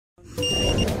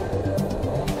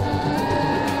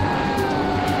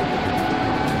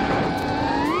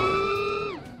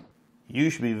You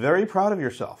should be very proud of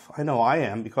yourself. I know I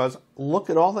am, because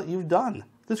look at all that you've done.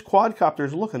 This quadcopter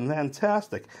is looking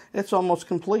fantastic. It's almost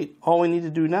complete. All we need to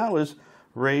do now is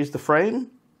raise the frame,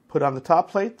 put on the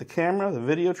top plate, the camera, the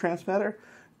video transmitter,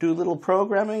 do a little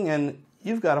programming, and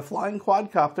you've got a flying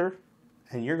quadcopter,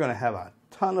 and you're going to have a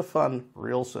ton of fun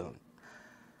real soon.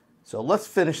 So let's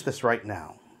finish this right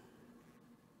now.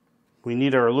 We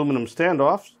need our aluminum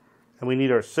standoffs, and we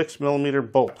need our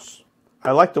 6mm bolts.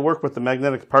 I like to work with the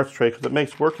magnetic parts tray because it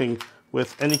makes working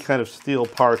with any kind of steel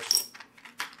parts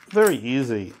very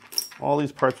easy. All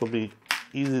these parts will be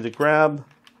easy to grab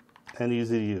and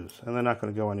easy to use, and they're not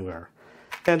going to go anywhere.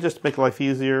 And just to make life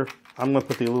easier, I'm going to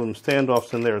put the aluminum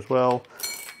standoffs in there as well.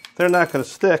 They're not going to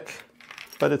stick,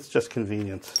 but it's just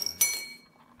convenient.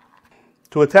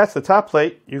 To attach the top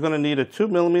plate, you're going to need a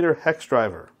 2mm hex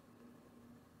driver.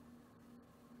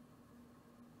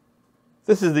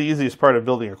 This is the easiest part of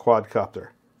building a quadcopter.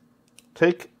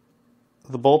 Take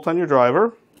the bolt on your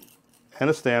driver and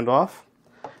a standoff,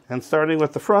 and starting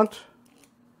with the front,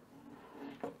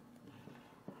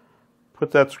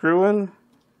 put that screw in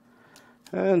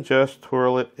and just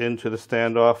twirl it into the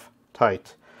standoff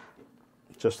tight,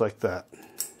 just like that.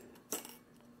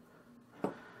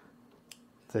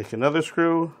 Take another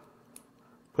screw,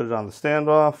 put it on the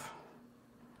standoff,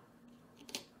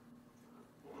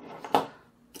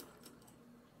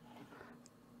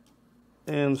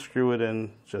 and screw it in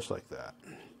just like that.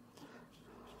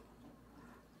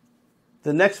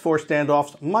 The next 4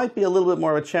 standoffs might be a little bit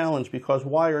more of a challenge because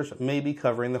wires may be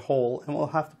covering the hole and we'll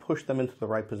have to push them into the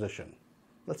right position.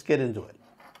 Let's get into it.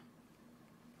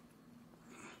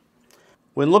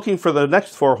 When looking for the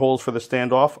next 4 holes for the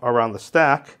standoff around the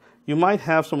stack, you might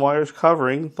have some wires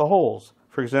covering the holes.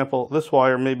 For example, this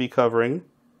wire may be covering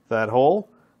that hole,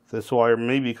 this wire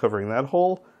may be covering that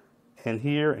hole, and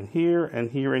here, and here,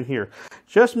 and here, and here.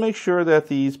 Just make sure that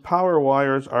these power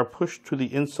wires are pushed to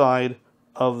the inside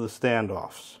of the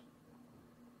standoffs.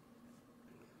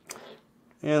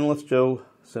 And let's go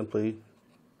simply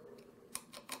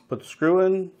put the screw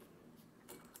in,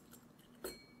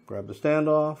 grab the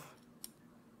standoff,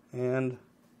 and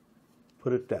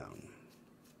put it down.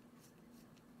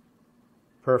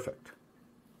 Perfect.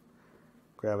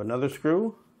 Grab another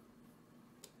screw,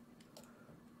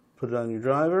 put it on your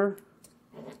driver,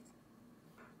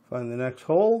 find the next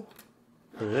hole,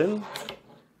 put it in,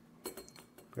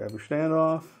 grab your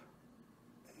standoff,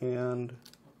 and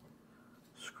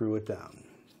screw it down.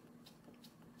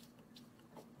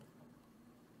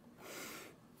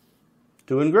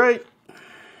 Doing great.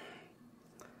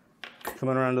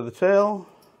 Coming around to the tail,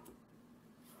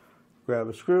 grab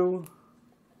a screw,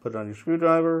 put it on your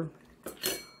screwdriver,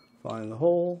 find the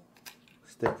hole,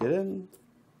 stick it in,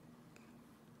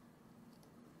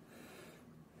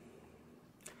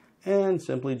 and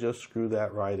simply just screw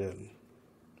that right in.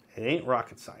 It ain't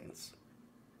rocket science.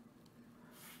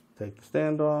 Take the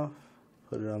standoff,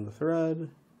 put it on the thread,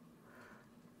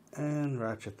 and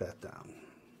ratchet that down.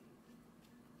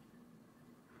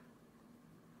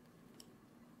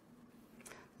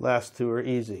 Last 2 are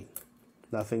easy,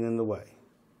 nothing in the way.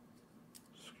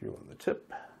 Screw on the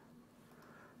tip,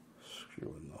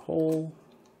 screw in the hole,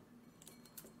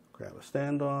 grab a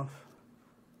standoff,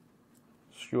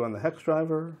 screw on the hex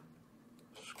driver,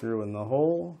 screw in the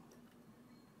hole,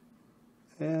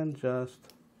 and just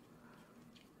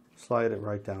slide it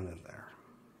right down in there.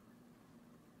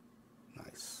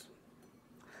 Nice.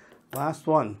 Last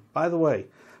one. By the way,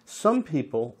 some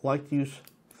people like to use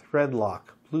thread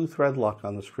lock, blue thread lock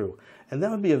on the screw, and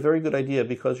that would be a very good idea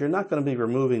because you're not going to be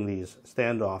removing these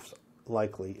standoffs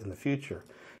likely in the future.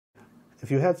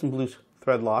 If you had some blue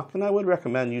thread lock, and I would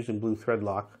recommend using blue thread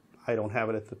lock. I don't have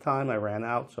it at the time, I ran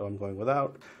out, so I'm going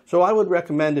without. So I would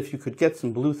recommend if you could get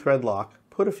some blue thread lock,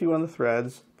 put a few on the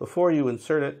threads before you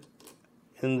insert it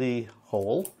in the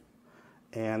hole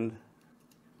and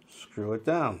screw it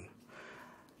down.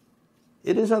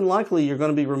 It is unlikely you're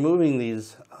going to be removing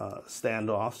these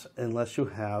standoffs unless you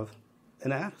have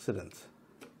an accident.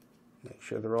 Make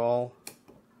sure they're all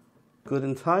good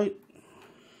and tight.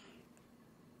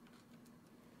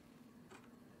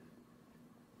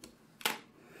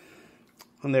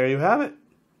 And there you have it.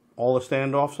 All the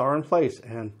standoffs are in place,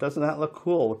 and doesn't that look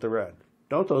cool with the red?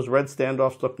 Don't those red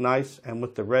standoffs look nice? And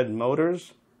with the red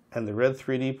motors and the red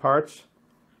 3D parts,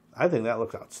 I think that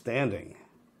looks outstanding.